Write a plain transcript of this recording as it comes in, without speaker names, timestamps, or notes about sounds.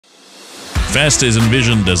FASTA is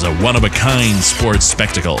envisioned as a one-of-a-kind sports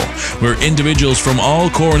spectacle where individuals from all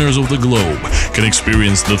corners of the globe can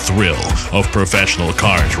experience the thrill of professional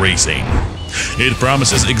kart racing. It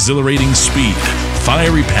promises exhilarating speed,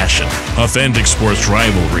 fiery passion, authentic sports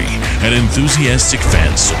rivalry, and enthusiastic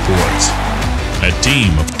fan support. A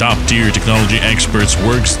team of top-tier technology experts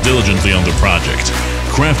works diligently on the project,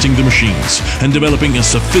 crafting the machines and developing a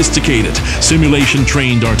sophisticated,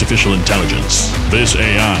 simulation-trained artificial intelligence. This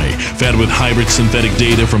AI, fed with hybrid synthetic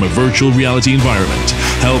data from a virtual reality environment,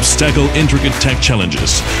 helps tackle intricate tech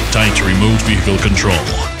challenges tied to remote vehicle control,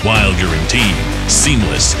 while guaranteeing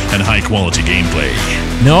seamless and high-quality gameplay.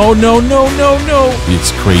 No.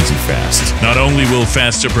 It's crazy fast. Not only will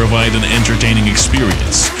FASTA provide an entertaining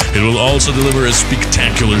experience, it will also deliver a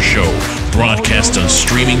spectacular show broadcast on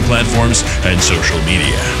streaming platforms and social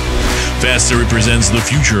media. FASTA represents the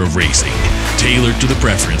future of racing, tailored to the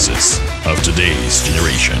preferences of today's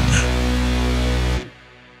generation.